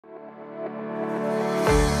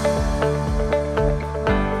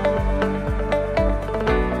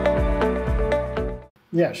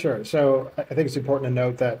Yeah, sure. So I think it's important to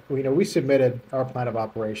note that we submitted our plan of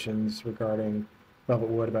operations regarding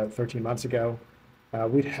Velvet-Wood about 13 months ago.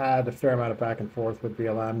 We'd had a fair amount of back and forth with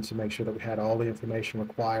BLM to make sure that we had all the information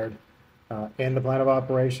required in the plan of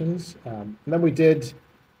operations. And then we did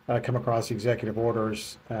come across the executive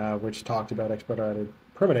orders, which talked about expedited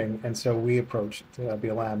permitting. And so we approached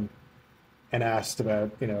BLM and asked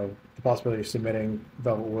about, the possibility of submitting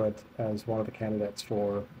Velvet-Wood as one of the candidates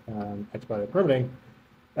for expedited permitting.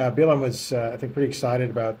 BLM was, I think, pretty excited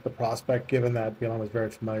about the prospect, given that BLM was very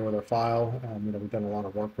familiar with our file. We've done a lot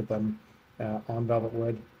of work with them on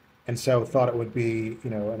Velvet-Wood, and so thought it would be,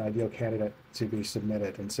 an ideal candidate to be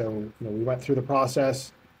submitted. And so, we went through the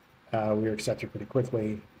process. We were accepted pretty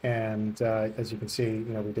quickly, and as you can see,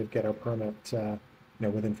 we did get our permit,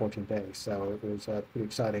 within 14 days. So it was a pretty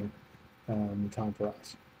exciting time for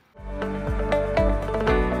us.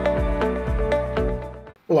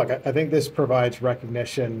 Well, look, I think this provides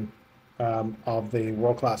recognition of the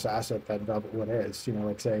world-class asset that Velvet-Wood is.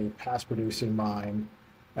 It's a past-producing mine.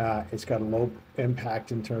 It's got a low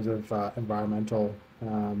impact in terms of environmental,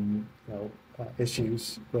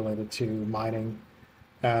 issues related to mining.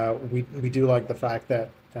 We do like the fact that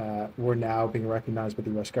we're now being recognized by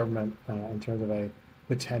the U.S. government in terms of a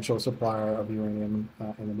potential supplier of uranium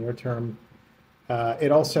in the near term.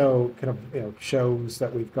 It also kind of shows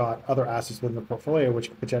that we've got other assets within the portfolio which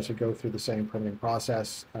could potentially go through the same permitting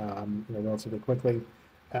process relatively quickly.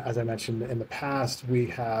 As I mentioned in the past, we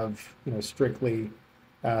have strictly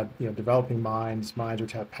developing mines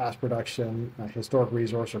which have past production, historic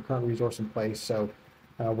resource or current resource in place. So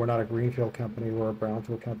we're not a greenfield company; we're a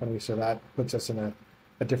brownfield company. So that puts us in a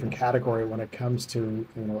different category when it comes to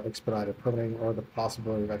expedited permitting or the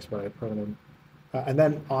possibility of expedited permitting. And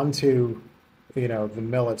then on to the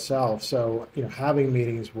mill itself. So, having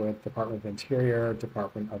meetings with Department of Interior,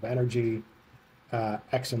 Department of Energy,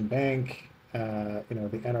 Exim Bank, the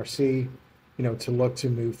NRC, to look to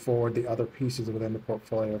move forward the other pieces within the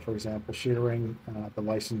portfolio. For example, shearing, the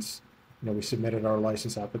license. We submitted our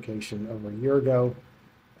license application over a year ago.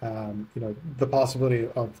 The possibility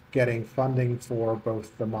of getting funding for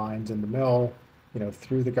both the mines and the mill,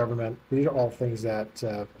 through the government. These are all things that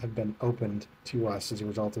have been opened to us as a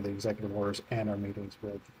result of the executive orders and our meetings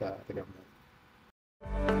with the government.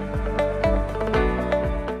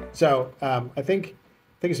 So I think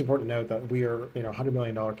it's important to note that we are, $100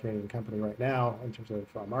 million Canadian company right now in terms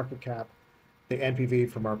of market cap. The NPV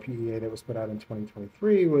from our PEA that was put out in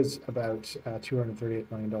 2023 was about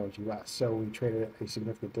 $238 million US. So we traded at a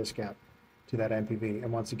significant discount to that NPV.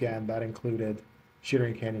 And once again, that included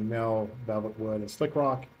Shooting Canyon Mill, Velvet-Wood, and Slick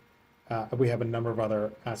Rock. We have a number of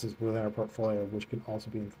other assets within our portfolio which can also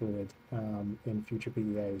be included in future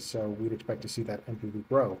PEAs. So we'd expect to see that NPV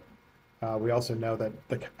grow. We also know that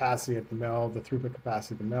the capacity of the mill, the throughput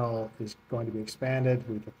capacity of the mill, is going to be expanded.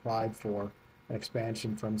 We've applied for an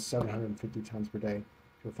expansion from 750 tons per day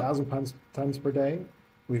to 1,000 tons per day.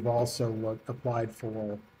 We've also applied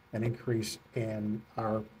for an increase in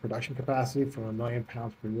our production capacity from 1 million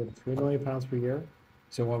pounds per year to 3 million pounds per year.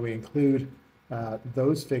 So when we include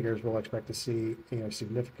those figures, we'll expect to see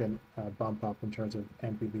significant bump up in terms of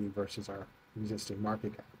NPV versus our existing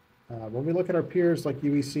market cap. When we look at our peers like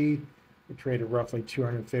UEC, we trade at roughly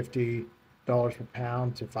 $250 per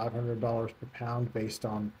pound to $500 per pound based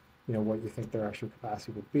on what you think their actual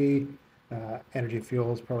capacity would be. Energy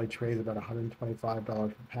Fuels probably trades about $125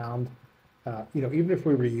 per pound. Even if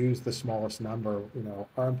we were to use the smallest number,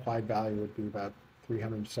 our implied value would be about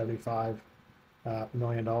 $375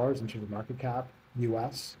 million in terms of market cap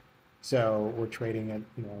US. So we're trading at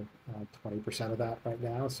 20% of that right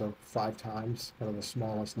now, so 5 times kind of the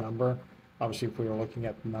smallest number. Obviously, if we were looking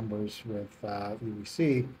at the numbers with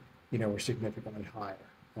UEC, we're significantly higher.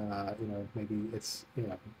 Maybe it's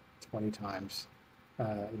 20 times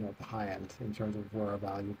at the high end in terms of where our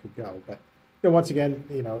value could go. But once again,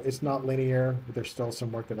 it's not linear. There's still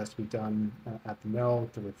some work that has to be done at the mill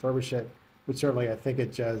to refurbish it. But certainly, I think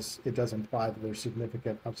it does imply that there's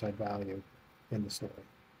significant upside value in the story.